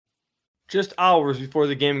Just hours before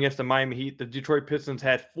the game against the Miami Heat, the Detroit Pistons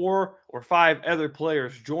had 4 or 5 other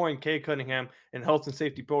players join Cade Cunningham in health and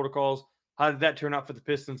safety protocols. How did that turn out for the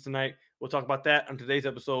Pistons tonight? We'll talk about that on today's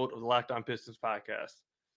episode of the Locked On Pistons podcast.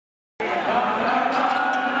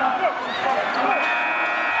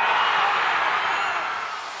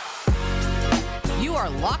 You are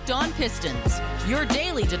Locked On Pistons, your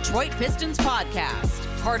daily Detroit Pistons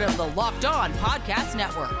podcast. Part of the Locked On Podcast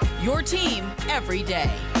Network, your team every day.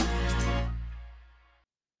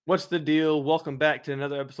 What's the deal? Welcome back to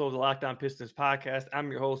another episode of the Locked On Pistons podcast.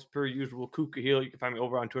 I'm your host, per usual, Kuka Hill. You can find me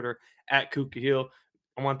over on Twitter at Kuka Hill.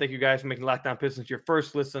 I want to thank you guys for making Locked On Pistons your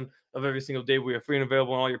first listen of every single day. We are free and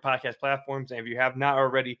available on all your podcast platforms. And if you have not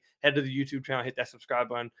already, head to the YouTube channel, hit that subscribe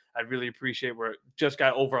button. I'd really appreciate it. We're just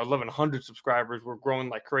got over 1,100 subscribers. We're growing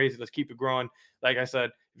like crazy. Let's keep it growing. Like I said,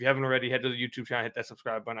 if you haven't already, head to the YouTube channel, hit that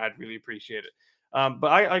subscribe button. I'd really appreciate it. But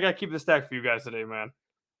I got to keep the stack for you guys today, man.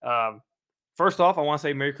 First off, I want to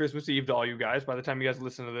say Merry Christmas Eve to all you guys. By the time you guys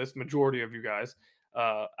listen to this, majority of you guys,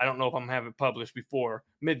 I don't know if I'm going to have it published before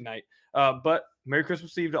midnight, but Merry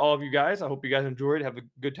Christmas Eve to all of you guys. I hope you guys enjoyed. Have a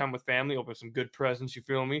good time with family. Open some good presents, you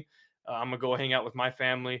feel me? I'm going to go hang out with my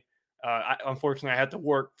family. Unfortunately, I had to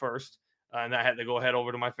work first, and I had to go head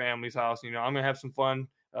over to my family's house. I'm going to have some fun,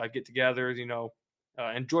 get-togethers,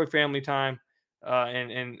 enjoy family time,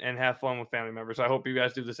 and have fun with family members. So I hope you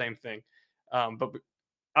guys do the same thing. But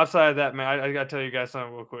outside of that, man, I gotta tell you guys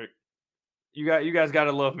something real quick. You guys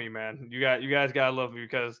gotta love me, man. You guys gotta love me,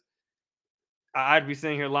 because I'd be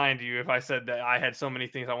sitting here lying to you if I said that I had so many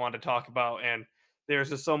things I wanted to talk about, and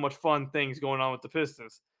there's just so much fun things going on with the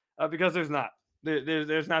Pistons. Because there's not.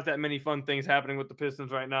 There's not that many fun things happening with the Pistons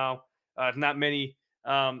right now. Not many,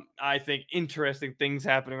 I think, interesting things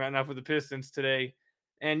happening right now for the Pistons today.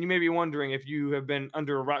 And you may be wondering, if you have been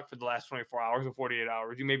under a rock for the last 24 hours or 48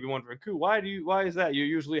 hours, you may be wondering, Koo, why is that? You're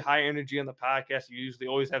usually high energy on the podcast. You usually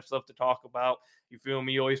always have stuff to talk about. You feel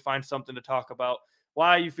me? You always find something to talk about. Why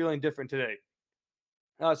are you feeling different today?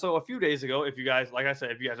 So a few days ago, if you guys, like I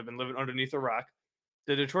said, if you guys have been living underneath a rock,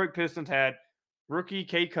 the Detroit Pistons had rookie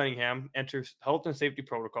Cade Cunningham enter health and safety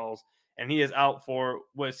protocols, and he is out for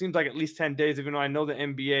what it seems like at least 10 days, even though I know the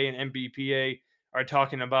NBA and NBPA are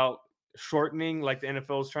talking about shortening, like the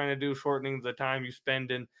NFL is trying to do, shortening the time you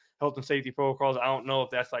spend in health and safety protocols. I don't know if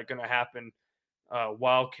that's like going to happen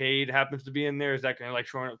while Cade happens to be in there. Is that going to like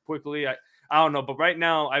shorten it quickly? I don't know. But right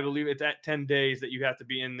now, I believe it's at 10 days that you have to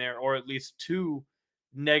be in there, or at least two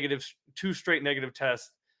straight negative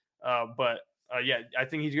tests. Yeah, I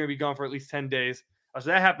think he's going to be gone for at least 10 days. So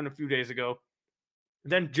that happened a few days ago.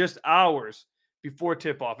 Then just hours before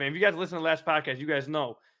tip-off. And if you guys listen to the last podcast, you guys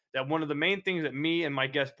know that one of the main things that me and my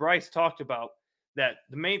guest Bryce talked about, that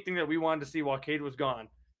the main thing that we wanted to see while Cade was gone,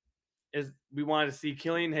 is we wanted to see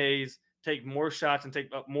Killian Hayes take more shots and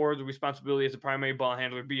take up more of the responsibility as a primary ball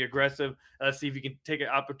handler, be aggressive. Let's see if he can take an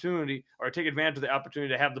opportunity or take advantage of the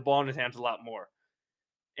opportunity to have the ball in his hands a lot more.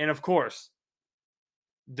 And of course,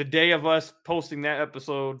 the day of us posting that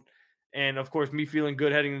episode, and of course me feeling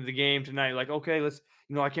good heading into the game tonight, like, okay, let's,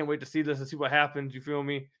 I can't wait to see this and see what happens. You feel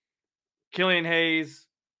me? Killian Hayes,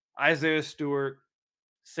 Isaiah Stewart,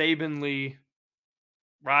 Saban Lee,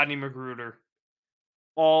 Rodney Magruder,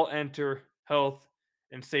 all enter health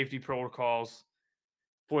and safety protocols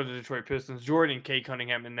for the Detroit Pistons. Jordan Cade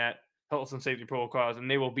Cunningham in that health and safety protocols,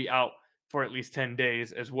 and they will be out for at least 10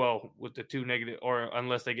 days as well, with the 2 negative, or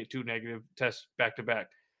unless they get 2 negative tests back to back.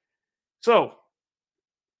 So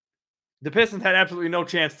the Pistons had absolutely no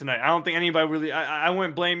chance tonight. I don't think anybody really, I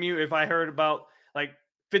wouldn't blame you if I heard about like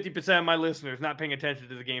 50% of my listeners not paying attention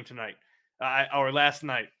to the game tonight or last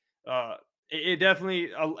night. It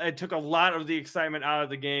definitely, it took a lot of the excitement out of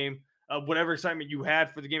the game. Whatever excitement you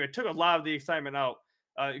had for the game, it took a lot of the excitement out,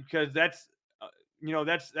 because that's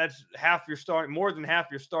half your starting, more than half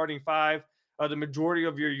your starting five, the majority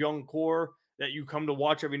of your young core that you come to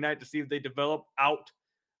watch every night to see if they develop out.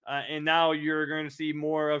 And now you're going to see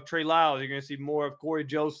more of Trey Lyles. You're going to see more of Corey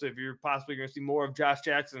Joseph. You're possibly going to see more of Josh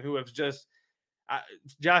Jackson, who has just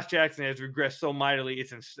Josh Jackson has regressed so mightily.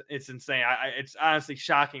 It's insane. It's honestly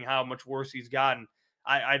shocking how much worse he's gotten.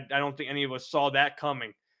 I don't think any of us saw that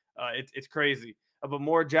coming. It's crazy. But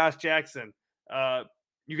more Josh Jackson.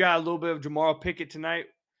 You got a little bit of Jamal Pickett tonight.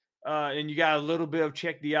 And you got a little bit of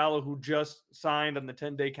Cheikh Diallo, who just signed on the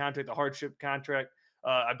 10-day contract, the hardship contract,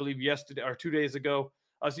 I believe yesterday or 2 days ago.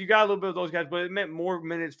 So you got a little bit of those guys, but it meant more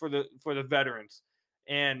minutes for the veterans.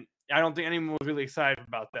 And I don't think anyone was really excited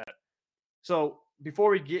about that. So before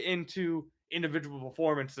we get into individual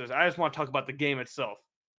performances, I just want to talk about the game itself.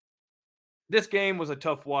 This game was a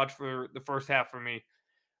tough watch for the first half for me,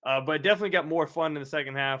 but it definitely got more fun in the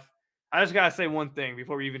second half. I just gotta say one thing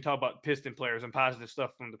before we even talk about Piston players and positive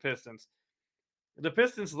stuff from the Pistons. The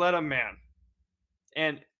Pistons let a man.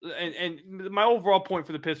 And my overall point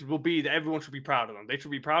for the Pistons will be that everyone should be proud of them. They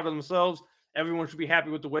should be proud of themselves. Everyone should be happy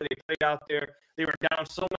with the way they played out there. They were down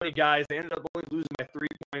so many guys. They ended up only losing by 3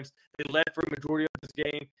 points. They led for a majority of this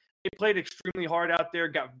game. They played extremely hard out there,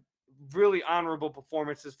 got really honorable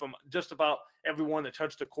performances from just about everyone that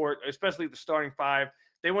touched the court, especially the starting five.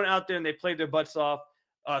 They went out there and they played their butts off,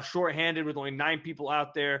 shorthanded with only 9 people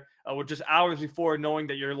out there, with just hours before knowing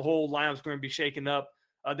that your whole lineup is going to be shaken up.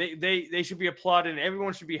 They should be applauded, and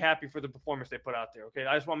everyone should be happy for the performance they put out there. Okay,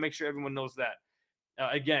 I just want to make sure everyone knows that.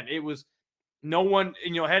 Again, it was no one,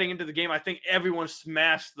 heading into the game. I think everyone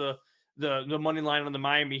smashed the money line on the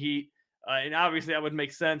Miami Heat, and obviously that would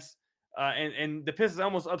make sense. And the Pistons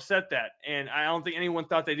almost upset that, and I don't think anyone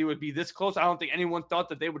thought that it would be this close. I don't think anyone thought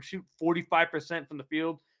that they would shoot 45% from the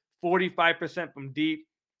field, 45% from deep,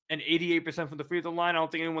 and 88% from the free throw line. I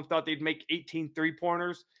don't think anyone thought they'd make 18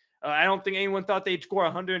 3-pointers. I don't think anyone thought they'd score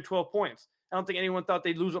 112 points. I don't think anyone thought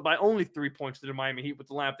they'd lose it by only 3 points to the Miami Heat with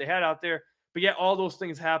the lineup they had out there. But yet all those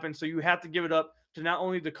things happen. So you have to give it up to not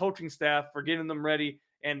only the coaching staff for getting them ready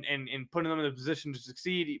and putting them in a position to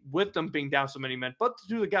succeed with them being down so many men, but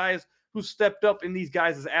to the guys who stepped up in these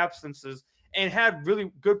guys' absences and had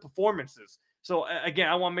really good performances. So again,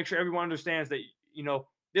 I want to make sure everyone understands that,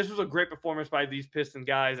 this was a great performance by these Piston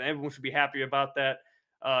guys, and everyone should be happy about that.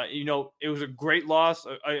 It was a great loss.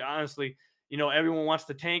 Honestly, everyone wants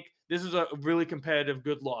to tank. This is a really competitive,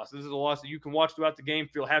 good loss. This is a loss that you can watch throughout the game,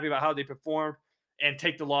 feel happy about how they performed, and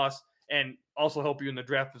take the loss, and also help you in the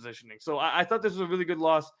draft positioning. So I thought this was a really good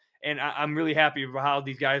loss, and I'm really happy about how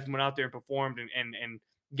these guys went out there and performed and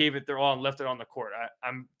gave it their all and left it on the court.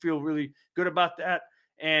 I feel really good about that.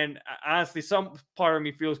 And honestly, some part of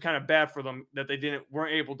me feels kind of bad for them that they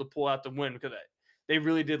weren't able to pull out the win, because they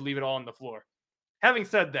really did leave it all on the floor. Having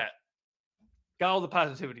said that, got all the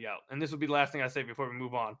positivity out, and this will be the last thing I say before we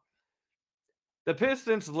move on. The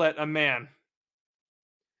Pistons let a man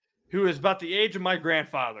who is about the age of my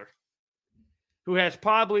grandfather, who has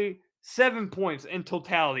probably 7 points in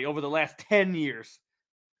totality over the last 10 years,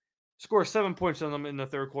 score 7 points on them in the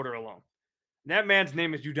third quarter alone. That man's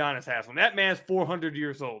name is Udonis Haslem. That man's 400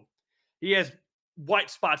 years old. He has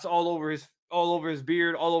white spots all over his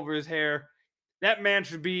beard, all over his hair. That man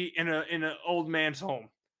should be in an old man's home.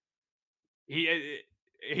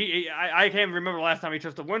 I can't remember the last time he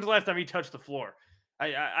touched when's the last time he touched the floor?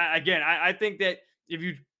 I think that if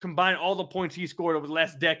you combine all the points he scored over the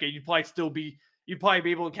last decade, you'd probably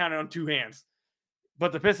be able to count it on 2 hands.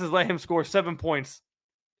 But the Pistons let him score 7 points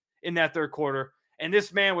in that third quarter, and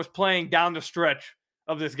this man was playing down the stretch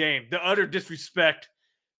of this game. The utter disrespect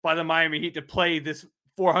by the Miami Heat to play this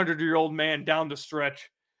 400-year-old man down the stretch,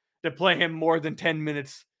 to play him more than 10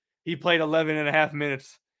 minutes. He played 11 and a half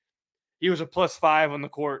minutes. He was a +5 on the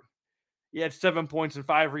court. He had 7 points and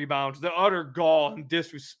 5 rebounds. The utter gall and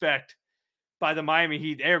disrespect by the Miami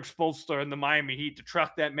Heat, Eric Spoelstra and the Miami Heat, to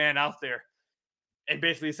truck that man out there and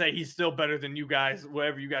basically say he's still better than you guys,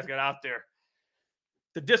 whatever you guys got out there.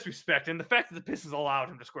 The disrespect and the fact that the Pistons allowed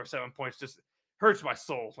him to score 7 points just hurts my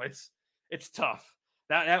soul. It's tough.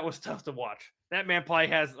 That was tough to watch. That man probably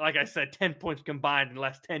has, like I said, 10 points combined in the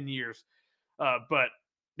last 10 years. But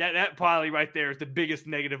that probably right there is the biggest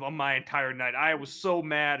negative on my entire night. I was so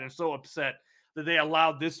mad and so upset that they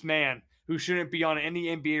allowed this man, who shouldn't be on any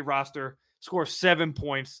NBA roster, score 7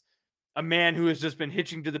 points. A man who has just been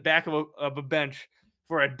hitching to the back of a bench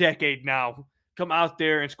for a decade now, come out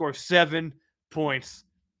there and score 7 points.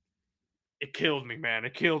 It killed me, man.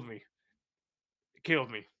 It killed me.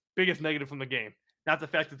 Biggest negative from the game. Not the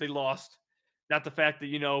fact that they lost. Not the fact that,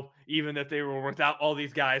 even that they were without all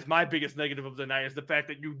these guys. My biggest negative of the night is the fact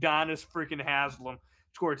that Udonis freaking Haslem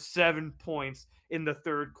scored 7 points in the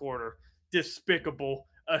third quarter. Despicable,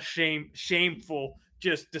 shameful,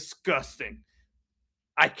 just disgusting.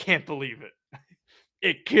 I can't believe it.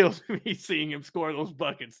 It kills me seeing him score those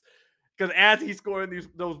buckets. Because as he's scoring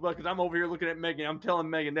those buckets, I'm over here looking at Megan. I'm telling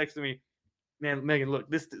Megan next to me, man, Megan, look,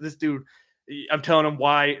 this dude, I'm telling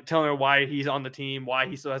her why he's on the team, why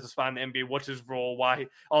he still has a spot in the NBA, what's his role, why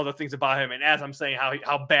all the things about him. And as I'm saying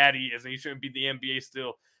how bad he is and he shouldn't be in the NBA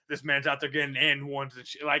still, this man's out there getting and ones and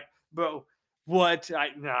shit. Like, bro, what?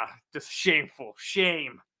 Just shameful.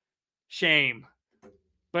 Shame.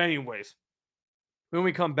 But anyways, when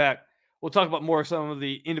we come back, we'll talk about more of some of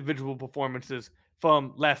the individual performances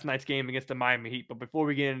from last night's game against the Miami Heat. But before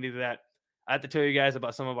we get into that, I have to tell you guys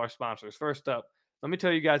about some of our sponsors. First up, let me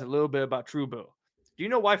tell you guys a little bit about Truebill. Do you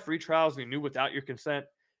know why free trials renew without your consent?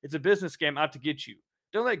 It's a business scam out to get you.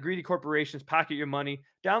 Don't let greedy corporations pocket your money.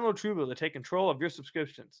 Download Truebill to take control of your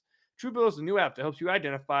subscriptions. Truebill is the new app that helps you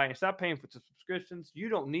identify and stop paying for subscriptions you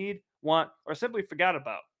don't need, want, or simply forgot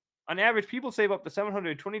about. On average, people save up to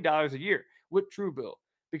 $720 a year with Truebill.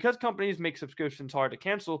 Because companies make subscriptions hard to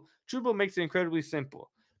cancel, Truebill makes it incredibly simple.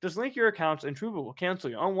 Just link your accounts and Truebill will cancel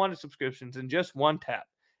your unwanted subscriptions in just one tap.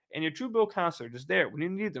 And your Truebill counselor is there when you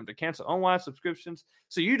need them to cancel unwanted subscriptions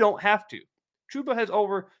so you don't have to. Truebill has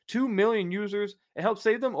over 2 million users and helps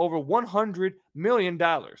save them over $100 million.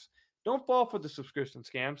 Don't fall for the subscription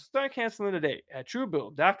scams. Start canceling today at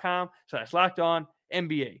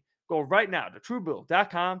truebill.com/lockedonnba. Go right now to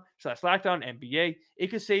truebill.com/lockedonnba. It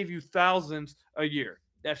could save you thousands a year.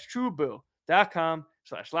 That's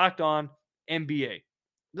truebill.com/lockedonnba.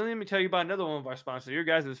 Then let me tell you about another one of our sponsors, your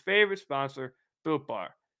guys' favorite sponsor, Built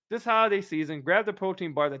Bar. This holiday season, grab the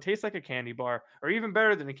protein bar that tastes like a candy bar, or even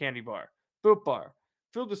better than a candy bar. Built Bar,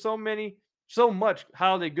 filled with so much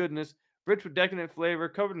holiday goodness, rich with decadent flavor,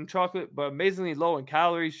 covered in chocolate, but amazingly low in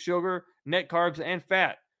calories, sugar, net carbs, and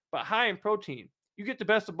fat, but high in protein. You get the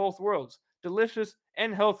best of both worlds, delicious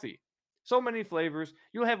and healthy. So many flavors,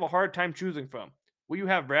 you'll have a hard time choosing from. Will you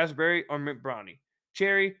have raspberry or mint brownie,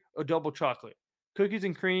 cherry or double chocolate, cookies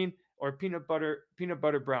and cream or peanut butter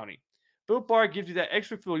brownie? Built Bar gives you that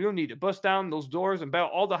extra fuel you'll need to bust down those doors and battle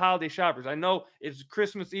all the holiday shoppers. I know it's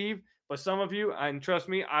Christmas Eve, but some of you, and trust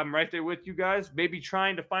me, I'm right there with you guys, maybe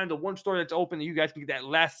trying to find the one store that's open that you guys can get that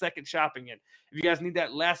last second shopping in. If you guys need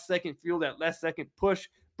that last second fuel, that last second push,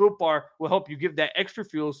 Built Bar will help you give that extra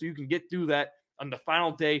fuel so you can get through that on the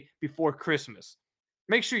final day before Christmas.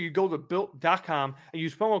 Make sure you go to built.com and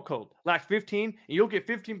use promo code LOCK15 and you'll get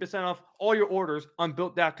 15% off all your orders on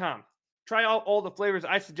built.com. Try out all the flavors.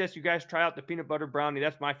 I suggest you guys try out the peanut butter brownie.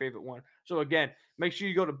 That's my favorite one. So again, make sure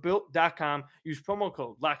you go to built.com, use promo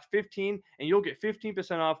code LOCK15 and you'll get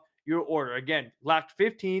 15% off your order. Again,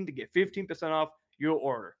 LOCK15 to get 15% off your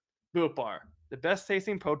order. Built Bar, the best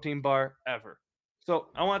tasting protein bar ever. So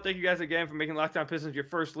I want to thank you guys again for making Locked On Pistons your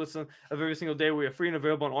first listen of every single day. We are free and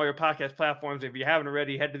available on all your podcast platforms. If you haven't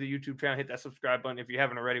already, head to the YouTube channel, hit that subscribe button. If you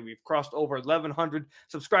haven't already, we've crossed over 1,100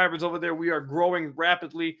 subscribers over there. We are growing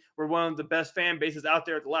rapidly. We're one of the best fan bases out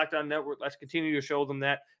there at the Locked On Network. Let's continue to show them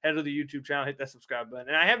that. Head to the YouTube channel, hit that subscribe button.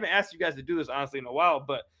 And I haven't asked you guys to do this honestly in a while,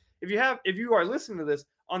 but if you are listening to this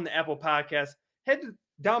on the Apple Podcast, head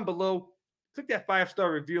down below. Click that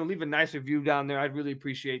 5-star review and leave a nice review down there. I'd really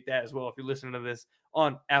appreciate that as well if you're listening to this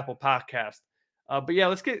on Apple Podcast. But yeah,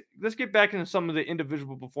 let's get back into some of the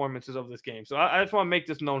individual performances of this game. So I just want to make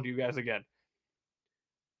this known to you guys again.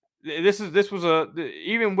 This was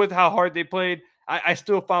even with how hard they played, I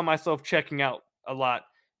still found myself checking out a lot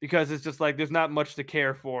because it's just like there's not much to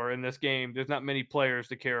care for in this game. There's not many players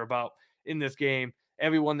to care about in this game.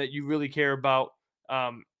 Everyone that you really care about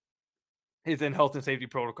is in health and safety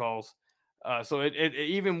protocols. So it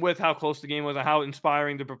even with how close the game was and how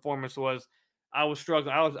inspiring the performance was, I was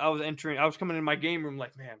struggling. I was coming in my game room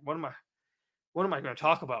like, man, what am I going to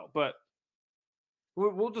talk about? But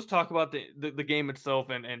we'll just talk about the game itself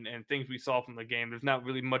and things we saw from the game. There's not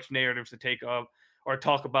really much narratives to take of or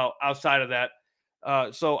talk about outside of that.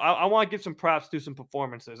 So I want to give some props to some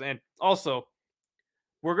performances. And also,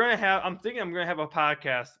 I'm thinking I'm going to have a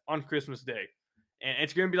podcast on Christmas Day. And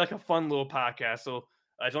it's going to be like a fun little podcast. So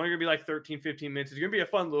it's only going to be like 13, 15 minutes. It's going to be a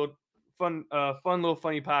fun little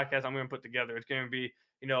funny podcast I'm going to put together. It's going to be,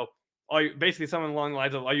 basically something along the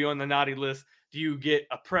lines of, are you on the naughty list? Do you get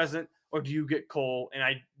a present or do you get Cole? And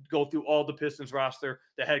I go through all the Pistons roster,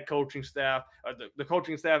 the head coaching staff, the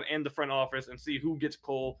coaching staff and the front office and see who gets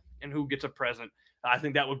Cole and who gets a present. I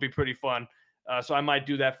think that would be pretty fun. So I might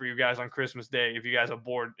do that for you guys on Christmas Day. If you guys are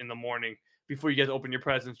bored in the morning before you guys open your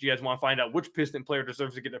presents, you guys want to find out which Piston player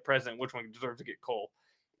deserves to get a present, which one deserves to get Cole.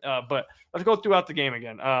 But let's go throughout the game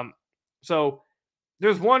again. So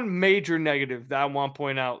there's one major negative that I want to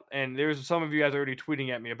point out, and there's some of you guys already tweeting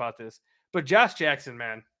at me about this. But Josh Jackson,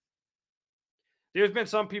 man, there's been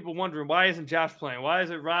some people wondering, why isn't Josh playing? Why is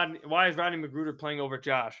Rodney Magruder playing over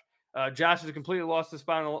Josh? Josh has completely lost his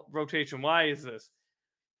final rotation. Why is this?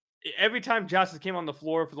 Every time Josh has came on the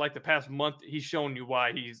floor for like the past month, he's shown you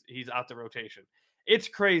why he's out the rotation. It's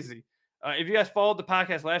crazy. If you guys followed the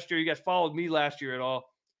podcast last year, you guys followed me last year at all,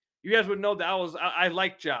 you guys would know that I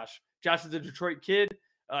like Josh. Josh is a Detroit kid.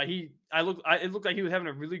 It looked like he was having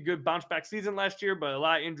a really good bounce back season last year, but a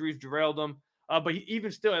lot of injuries derailed him. But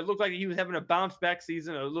even still, it looked like he was having a bounce back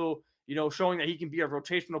season, a little, showing that he can be a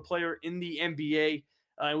rotational player in the NBA.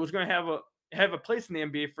 And was going to have a place in the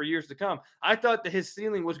NBA for years to come. I thought that his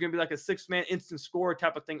ceiling was going to be like a 6-man instant scorer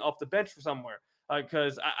type of thing off the bench for somewhere,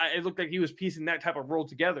 because it looked like he was piecing that type of role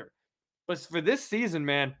together. But for this season,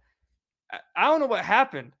 man, I don't know what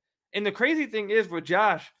happened. And the crazy thing is with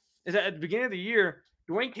Josh is that at the beginning of the year,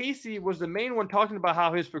 Dwayne Casey was the main one talking about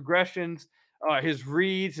how his progressions, his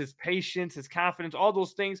reads, his patience, his confidence, all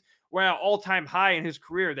those things were at all-time high in his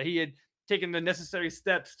career, that he had taken the necessary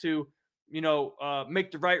steps to,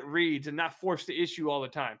 make the right reads and not force the issue all the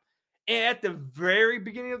time. And at the very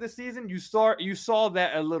beginning of the season, you saw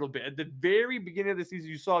that a little bit. At the very beginning of the season,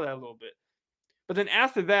 you saw that a little bit. But then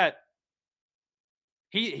after that,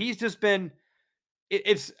 he's just been.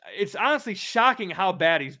 It's honestly shocking how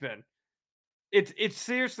bad he's been. It's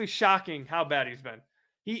seriously shocking how bad he's been.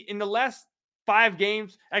 He in the last 5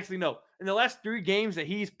 games, actually no, in the last 3 games that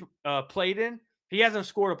he's played in, he hasn't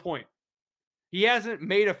scored a point. He hasn't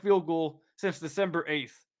made a field goal since December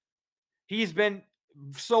 8th. He's been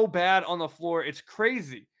so bad on the floor, it's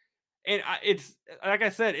crazy. And it's like I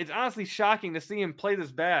said, it's honestly shocking to see him play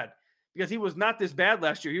this bad, because he was not this bad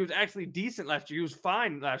last year. He was actually decent last year. He was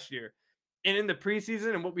fine last year. And in the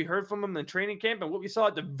preseason and what we heard from him in training camp and what we saw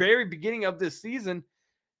at the very beginning of this season,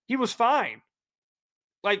 he was fine.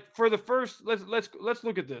 Like for the first, let's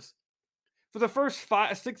look at this. For the first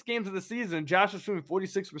 6 games of the season, Josh was shooting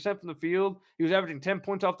 46% from the field. He was averaging 10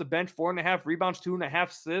 points off the bench, 4.5 rebounds, 2.5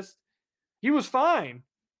 assists. He was fine.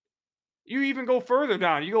 You even go further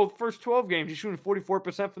down. You go first 12 games, he's shooting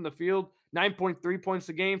 44% from the field, 9.3 points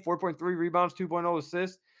a game, 4.3 rebounds, 2.0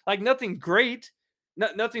 assists. Like nothing great,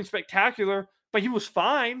 nothing spectacular, but he was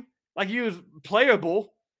fine. Like he was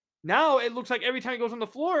playable. Now it looks like every time he goes on the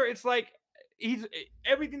floor, it's like he's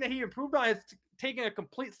everything that he improved on has taken a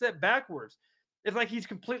complete step backwards. It's like he's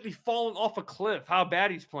completely fallen off a cliff how bad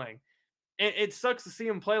he's playing. And it sucks to see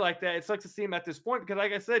him play like that. It sucks to see him at this point because,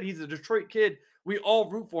 like I said, he's a Detroit kid. We all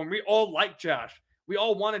root for him. We all like Josh. We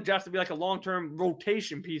all wanted Josh to be like a long-term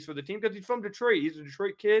rotation piece for the team because he's from Detroit. He's a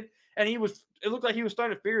Detroit kid, and it looked like he was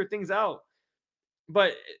starting to figure things out.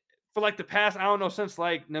 But for like the past, I don't know, since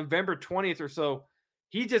like November 20th or so,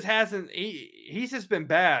 he just hasn't. He's just been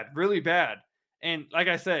bad, really bad. And like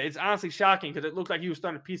I said, it's honestly shocking because it looked like he was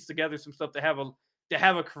starting to piece together some stuff to have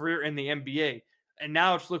a career in the NBA. And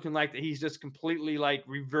now it's looking like that he's just completely like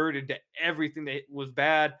reverted to everything that was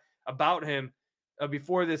bad about him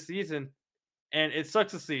before this season. And it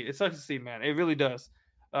sucks to see. It sucks to see, man. It really does.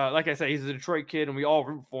 Like I said, he's a Detroit kid and we all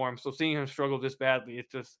root for him. So seeing him struggle this badly,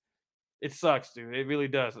 it sucks, dude. It really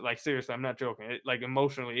does. Like, seriously, I'm not joking. Like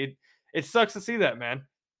emotionally, it sucks to see that, man.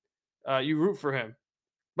 You root for him.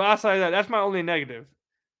 But outside of that, that's my only negative.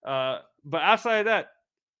 But outside of that,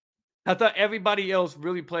 I thought everybody else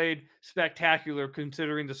really played spectacular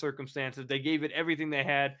considering the circumstances. They gave it everything they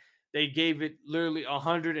had. They gave it literally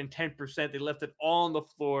 110%. They left it all on the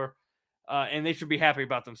floor, and they should be happy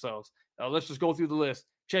about themselves. Let's just go through the list.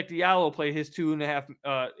 Check Diallo played his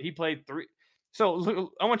 2.5. He played 3. So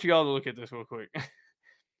look, I want you all to look at this real quick.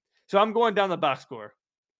 So I'm going down the box score.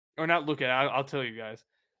 Or not look at it. I'll tell you guys.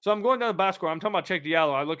 So I'm going down the box score. I'm talking about Check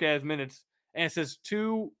Diallo. I look at his minutes, and it says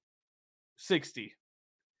 260.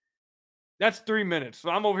 That's 3 minutes. So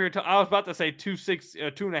I'm over here. I was about to say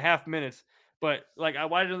 2.5 minutes, but like,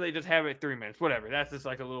 why don't they just have it 3 minutes? Whatever. That's just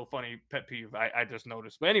like a little funny pet peeve I just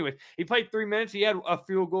noticed. But anyway, he played 3 minutes. He had a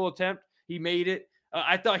field goal attempt. He made it.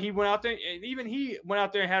 I thought he went out there, and even he went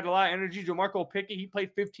out there and had a lot of energy. DeMarco Pickett, he played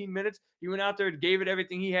 15 minutes. He went out there and gave it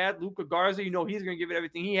everything he had. Luka Garza, he's going to give it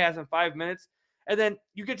everything he has in 5 minutes. And then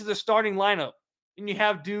you get to the starting lineup, and you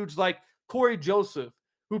have dudes like Corey Joseph,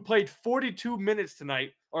 who played 42 minutes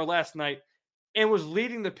tonight or last night, and was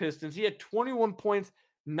leading the Pistons. He had 21 points,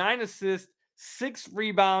 9 assists, 6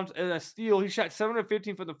 rebounds, and a steal. He shot 7 of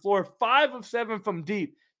 15 from the floor, 5 of 7 from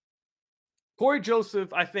deep. Corey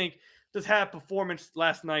Joseph, I think, just had a performance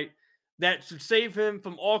last night that should save him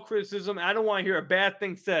from all criticism. I don't want to hear a bad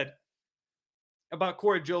thing said about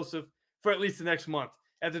Corey Joseph for at least the next month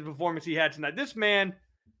after the performance he had tonight. This man,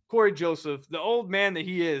 Corey Joseph, the old man that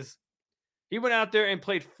he is, he went out there and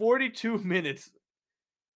played 42 minutes.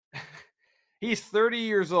 He's 30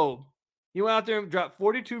 years old. He went out there and dropped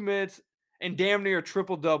 42 minutes and damn near a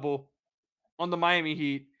triple-double on the Miami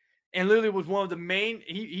Heat, and literally was one of the main –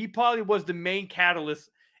 he probably was the main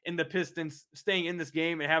catalyst in the Pistons staying in this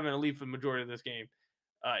game and having a lead for the majority of this game.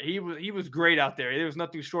 He was great out there. There was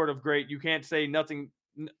nothing short of great. You can't say nothing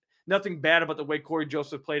bad about the way Corey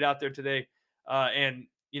Joseph played out there today. And,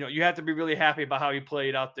 you have to be really happy about how he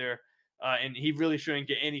played out there. And he really shouldn't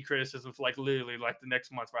get any criticism for, like, literally, like, the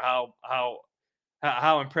next month for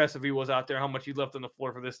how impressive he was out there, how much he left on the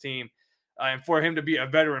floor for this team. And for him to be a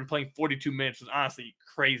veteran playing 42 minutes was honestly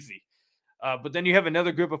crazy. But then you have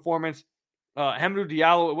another good performance. Hamidou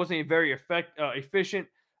Diallo, it wasn't very efficient,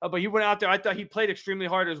 but he went out there. I thought he played extremely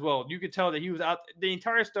hard as well. You could tell that he was out. The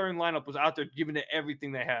entire starting lineup was out there giving it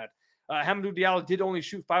everything they had. Hamidou Diallo did only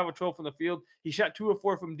shoot 5 of 12 from the field. He shot 2 of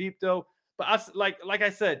 4 from deep, though. But like I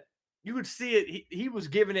said, you could see it. He was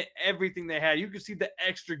giving it everything they had. You could see the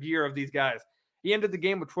extra gear of these guys. He ended the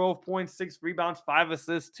game with 12 points, 6 rebounds, 5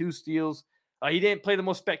 assists, 2 steals. He didn't play the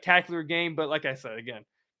most spectacular game, but like I said, again,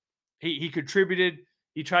 he contributed.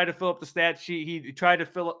 He tried to fill up the stat sheet. He tried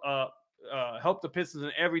to help the Pistons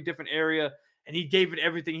in every different area, and he gave it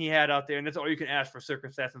everything he had out there. And that's all you can ask for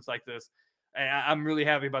circumstances like this. And I'm really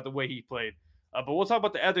happy about the way he played. But we'll talk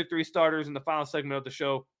about the other 3 starters in the final segment of the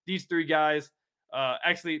show. These 3 guys,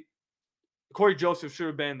 actually, Corey Joseph should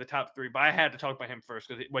have been in the top 3, but I had to talk about him first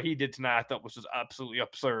because what he did tonight I thought was just absolutely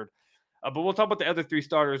absurd. But we'll talk about the other 3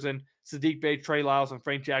 starters and Saddiq Bey, Trey Lyles, and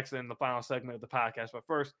Frank Jackson in the final segment of the podcast. But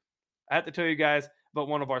first, I have to tell you guys about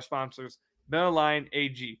one of our sponsors, BetOnline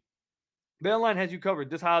AG. BetOnline has you covered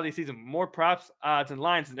this holiday season with more props, odds, and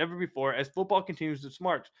lines than ever before as football continues its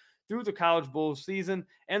march through the College Bowl season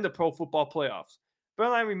and the Pro Football Playoffs.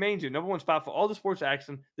 BetOnline remains your number one spot for all the sports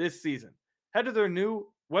action this season. Head to their new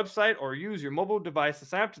website or use your mobile device to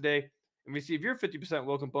sign up today and receive your 50%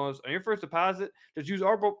 welcome bonus on your first deposit. Just use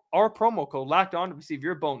our promo code LOCKEDON to receive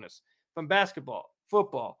your bonus. From basketball,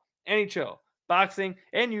 football, NHL, boxing,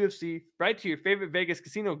 and UFC, right to your favorite Vegas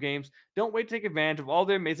casino games, don't wait to take advantage of all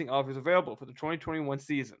their amazing offers available for the 2021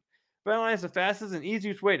 season. BetOnline is the fastest and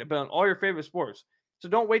easiest way to bet on all your favorite sports, so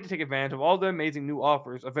don't wait to take advantage of all the amazing new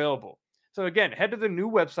offers available. So again, head to the new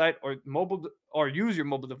website or use your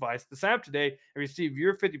mobile device to sign up today and receive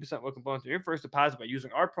your 50% welcome bonus on your first deposit by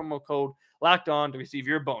using our promo code LOCKEDON to receive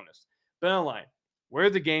your bonus. BetOnline, where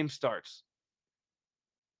the game starts.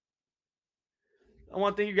 I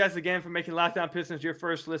want to thank you guys again for making Locked On Pistons your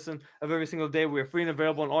first listen of every single day. We are free and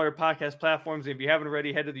available on all your podcast platforms. And if you haven't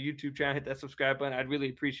already, head to the YouTube channel, hit that subscribe button. I'd really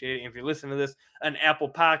appreciate it. And if you're listening to this on Apple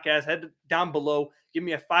Podcasts, head down below, give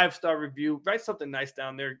me a 5-star review, write something nice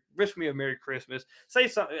down there, wish me a Merry Christmas, say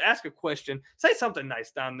something, ask a question, say something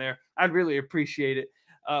nice down there. I'd really appreciate it.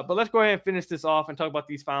 But let's go ahead and finish this off and talk about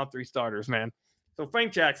these final 3 starters, man. So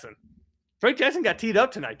Frank Jackson got teed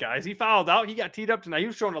up tonight, guys. He fouled out. He got teed up tonight. He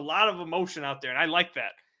was showing a lot of emotion out there, and I like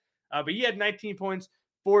that. But he had 19 points,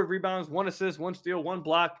 4 rebounds, 1 assist, 1 steal, 1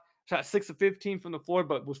 block. Shot 6 of 15 from the floor,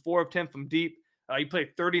 but was 4 of 10 from deep. He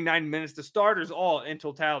played 39 minutes. The starters all in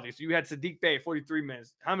totality. So you had Saddiq Bey, 43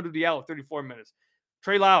 minutes. Hamidou Diallo, 34 minutes.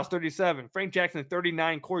 Trey Lyles, 37. Frank Jackson,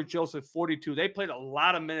 39. Corey Joseph, 42. They played a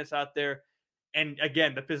lot of minutes out there. And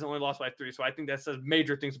again, the Pistons only lost by 3. So I think that says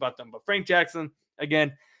major things about them. But Frank Jackson,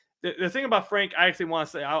 again, the thing about Frank, I actually want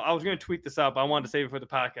to say, I was going to tweet this out, but I wanted to save it for the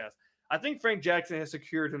podcast. I think Frank Jackson has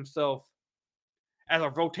secured himself as a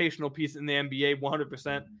rotational piece in the NBA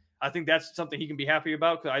 100%. I think that's something he can be happy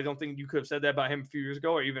about because I don't think you could have said that about him a few years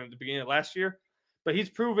ago or even at the beginning of last year. But he's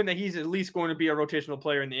proven that he's at least going to be a rotational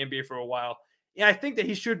player in the NBA for a while. And I think that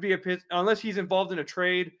he should be unless he's involved in a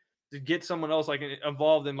trade to get someone else like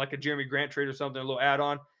involved in like a Jeremy Grant trade or something, a little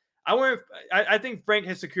add-on. I think Frank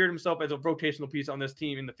has secured himself as a rotational piece on this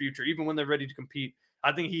team in the future, even when they're ready to compete.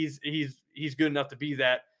 I think he's good enough to be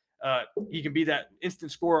that. He can be that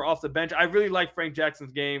instant scorer off the bench. I really like Frank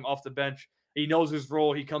Jackson's game off the bench. He knows his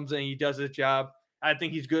role. He comes in, he does his job. I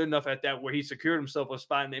think he's good enough at that where he secured himself a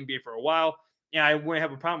spot in the NBA for a while. And I wouldn't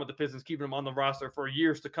have a problem with the Pistons keeping him on the roster for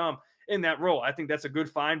years to come in that role. I think that's a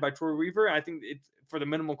good find by Troy Weaver. I think it's for the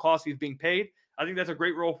minimum cost he's being paid. I think that's a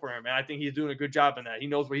great role for him, and I think he's doing a good job in that. He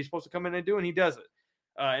knows what he's supposed to come in and do, and he does it.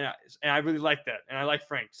 And I really like that, and I like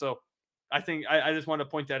Frank. So I think I just want to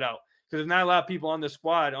point that out because there's not a lot of people on this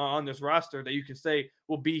squad, on this roster that you can say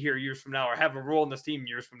will be here years from now or have a role in this team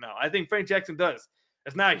years from now. I think Frank Jackson does.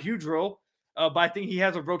 It's not a huge role, but I think he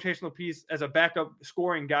has a rotational piece as a backup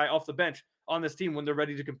scoring guy off the bench on this team when they're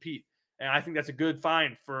ready to compete. And I think that's a good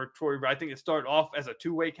find for Troy. I think it started off as a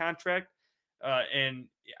 2-way contract. And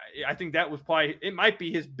I think that was it might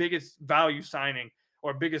be his biggest value signing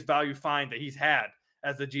or biggest value find that he's had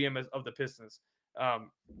as the GM of the Pistons.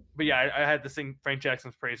 But yeah, I had to sing Frank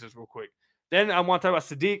Jackson's praises real quick. Then I want to talk about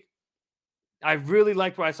Saddiq. I really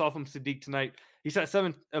liked what I saw from Saddiq tonight. He shot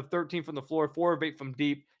 7 of 13 from the floor, 4 of 8 from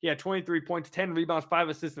deep. He had 23 points, 10 rebounds, 5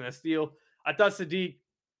 assists, and a steal. I thought Saddiq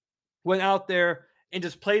went out there and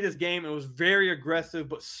just played his game and was very aggressive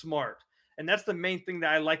but smart. And that's the main thing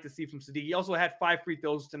that I like to see from Saddiq. He also had 5 free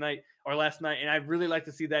throws last night, and I really like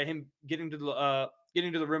to see that him getting to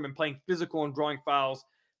the rim and playing physical and drawing fouls.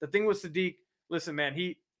 The thing with Saddiq, listen, man,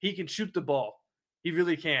 he can shoot the ball. He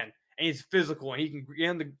really can, and he's physical, and he can get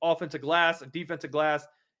in the offensive glass, defensive glass,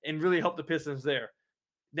 and really help the Pistons there.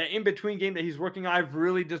 That in-between game that he's working on, I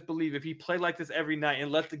really just believe if he played like this every night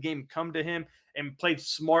and let the game come to him and played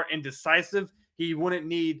smart and decisive, he wouldn't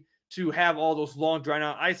need to have all those long,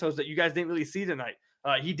 drawn-out ISOs that you guys didn't really see tonight.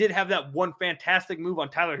 He did have that one fantastic move on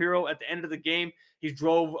Tyler Hero at the end of the game. He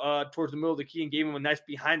drove towards the middle of the key and gave him a nice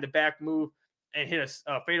behind-the-back move and hit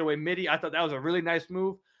a fadeaway midi. I thought that was a really nice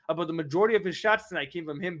move. But the majority of his shots tonight came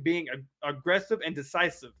from him being aggressive and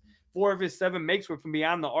decisive. 4 of his 7 makes were from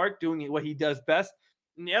beyond the arc, doing what he does best.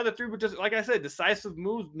 And the other 3 were just, like I said, decisive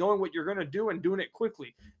moves, knowing what you're going to do and doing it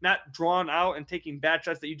quickly, not drawn out and taking bad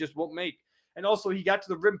shots that you just won't make. And also, he got to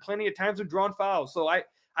the rim plenty of times with drawn fouls. So I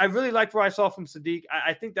really liked what I saw from Saddiq.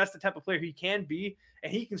 I think that's the type of player he can be,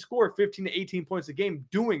 and he can score 15 to 18 points a game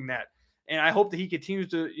doing that. And I hope that he continues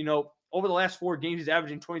to, over the last 4 games, he's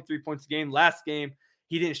averaging 23 points a game. Last game,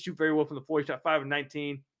 he didn't shoot very well from the floor. He shot 5 of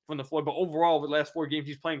 19 from the floor. But overall, over the last 4 games,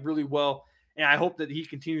 he's playing really well. And I hope that he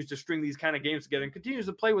continues to string these kind of games together and continues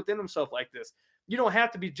to play within himself like this. You don't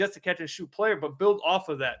have to be just a catch and shoot player, but build off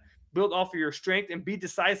of that. Build off of your strength and be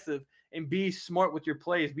decisive and be smart with your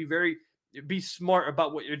plays. Be smart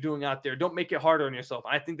about what you're doing out there. Don't make it harder on yourself.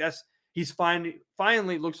 I think he's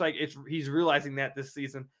finally looks like he's realizing that this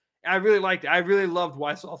season. And I really liked it. I really loved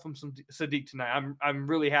what I saw from Saddiq tonight. I'm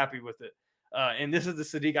really happy with it. And this is the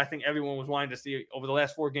Saddiq I think everyone was wanting to see over the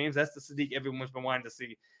last 4 games. That's the Saddiq everyone's been wanting to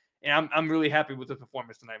see. And I'm really happy with the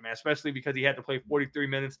performance tonight, man, especially because he had to play 43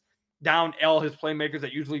 minutes, down all his playmakers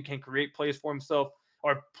that usually can create plays for himself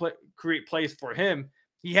or create plays for him.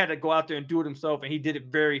 He had to go out there and do it himself, and he did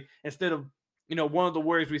it instead of, one of the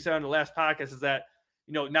worries we said on the last podcast is that,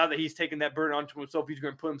 now that he's taken that burden onto himself, he's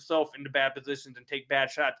going to put himself into bad positions and take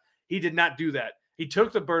bad shots. He did not do that. He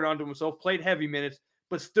took the burden onto himself, played heavy minutes,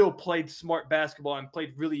 but still played smart basketball and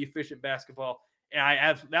played really efficient basketball.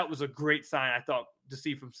 And that was a great sign, I thought, to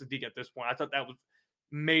see from Saddiq at this point. I thought that was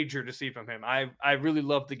major to see from him. I really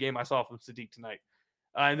loved the game I saw from Saddiq tonight.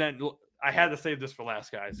 And then I had to save this for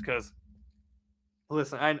last, guys, because,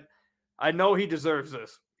 listen, I know he deserves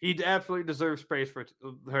this. He absolutely deserves praise for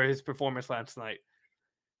his performance last night.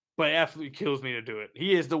 But it absolutely kills me to do it.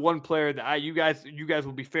 He is the one player that you guys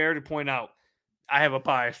will be fair to point out I have a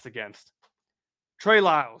bias against. Trey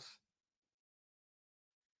Lyles.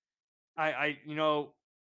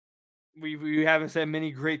 We haven't said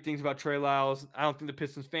many great things about Trey Lyles. I don't think the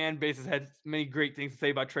Pistons fan base has had many great things to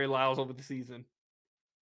say about Trey Lyles over the season.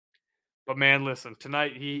 But man, listen,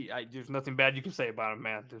 tonight there's nothing bad you can say about him,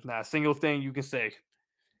 man. There's not a single thing you can say.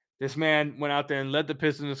 This man went out there and led the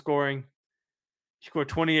Pistons in scoring. He scored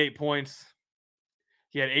 28 points.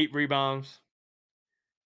 He had 8 rebounds.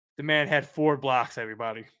 The man had 4 blocks,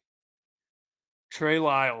 everybody. Trey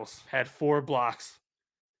Lyles had 4 blocks.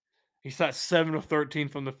 He shot 7 of 13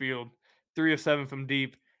 from the field, 3 of 7 from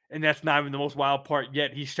deep, and that's not even the most wild part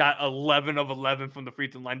yet. He shot 11 of 11 from the free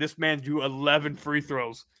throw line. This man drew 11 free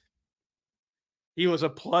throws. He was a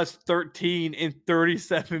plus 13 in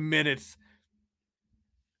 37 minutes.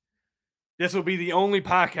 This will be the only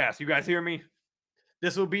podcast. You guys hear me?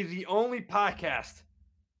 This will be the only podcast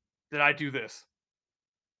that I do this.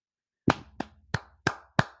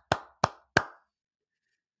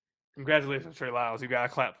 Congratulations, Trey Lyles. You got a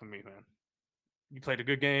clap from me, man. You played a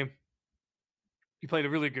good game. You played a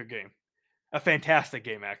really good game. A fantastic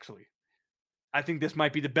game, actually. I think this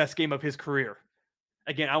might be the best game of his career.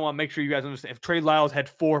 Again, I want to make sure you guys understand. If Trey Lyles had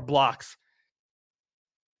 4 blocks,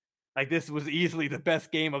 like this was easily the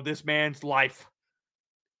best game of this man's life.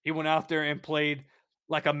 He went out there and played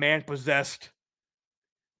like a man possessed.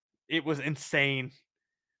 It was insane.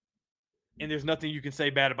 And there's nothing you can say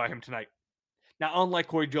bad about him tonight. Now, unlike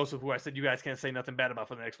Corey Joseph, who I said you guys can't say nothing bad about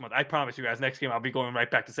for the next month, I promise you guys, next game I'll be going right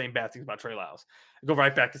back to saying bad things about Trey Lyles. I'll go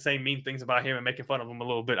right back to saying mean things about him and making fun of him a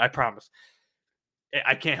little bit. I promise.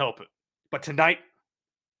 I can't help it. But tonight,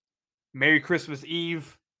 Merry Christmas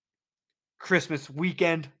Eve, Christmas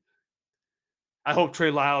weekend. I hope Trey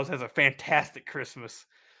Lyles has a fantastic Christmas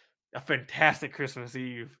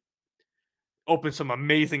Eve. Open some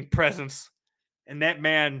amazing presents. And that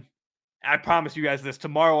man, I promise you guys this,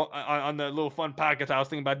 tomorrow on the little fun podcast I was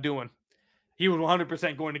thinking about doing, he was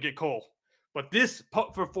 100% going to get Cole. But this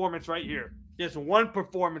performance right here, this one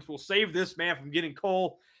performance will save this man from getting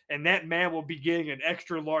Cole, and that man will be getting an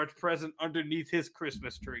extra large present underneath his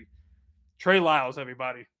Christmas tree. Trey Lyles,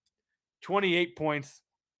 everybody. 28 points,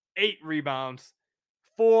 8 rebounds,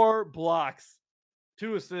 4 blocks,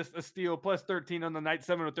 2 assists, a steal, plus 13 on the night,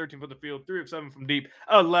 7 of 13 from the field, 3 of 7 from deep,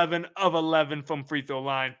 11 of 11 from free throw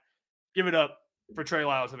line. Give it up for Trey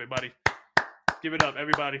Lyles, everybody. Give it up,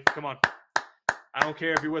 everybody. Come on. I don't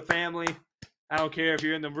care if you're with family. I don't care if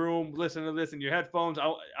you're in the room listening to this in your headphones.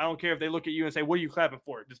 I don't care if they look at you and say, what are you clapping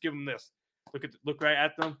for? Just give them this. Look right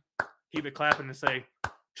at them. Keep it clapping and say,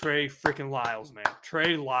 Trey freaking Lyles, man.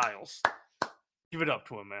 Trey Lyles. Give it up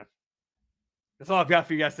to him, man. That's all I've got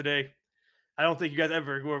for you guys today. I don't think you guys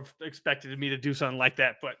ever would have expected me to do something like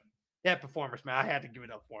that, but that performance, man, I had to give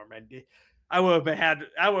it up for him, man. I would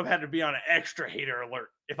have had to be on an extra hater alert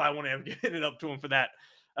if I want to have given it up to him for that.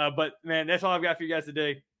 But man, that's all I've got for you guys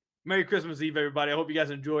today. Merry Christmas Eve, everybody. I hope you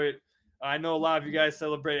guys enjoy it. I know a lot of you guys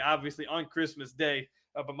celebrate obviously on Christmas Day,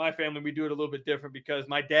 but my family, we do it a little bit different because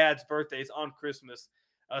my dad's birthday is on Christmas.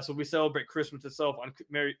 So we celebrate Christmas itself on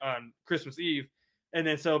Christmas Eve and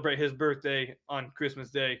then celebrate his birthday on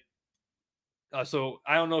Christmas Day. So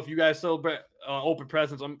I don't know if you guys celebrate open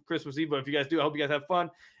presents on Christmas Eve, but if you guys do, I hope you guys have fun,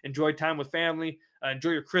 enjoy time with family,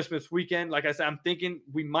 enjoy your Christmas weekend. Like I said, I'm thinking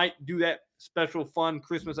we might do that special fun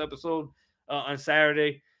Christmas episode on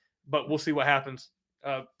Saturday, but we'll see what happens.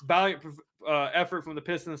 Valiant effort from the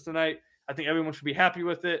Pistons tonight. I think everyone should be happy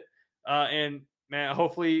with it. And man,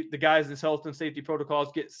 hopefully the guys in health and safety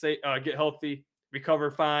protocols get healthy,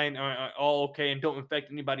 recover fine, all okay, and don't infect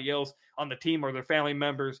anybody else on the team or their family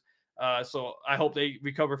members. So I hope they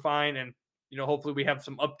recover fine, and hopefully we have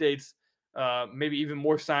some updates, maybe even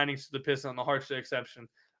more signings to the Pistons on the hardship exception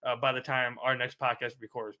by the time our next podcast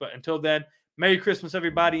records. But until then, Merry Christmas,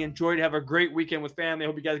 everybody! Enjoy to have a great weekend with family. I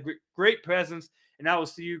hope you guys have great presents, and I will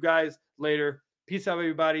see you guys later. Peace out,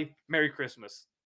 everybody. Merry Christmas.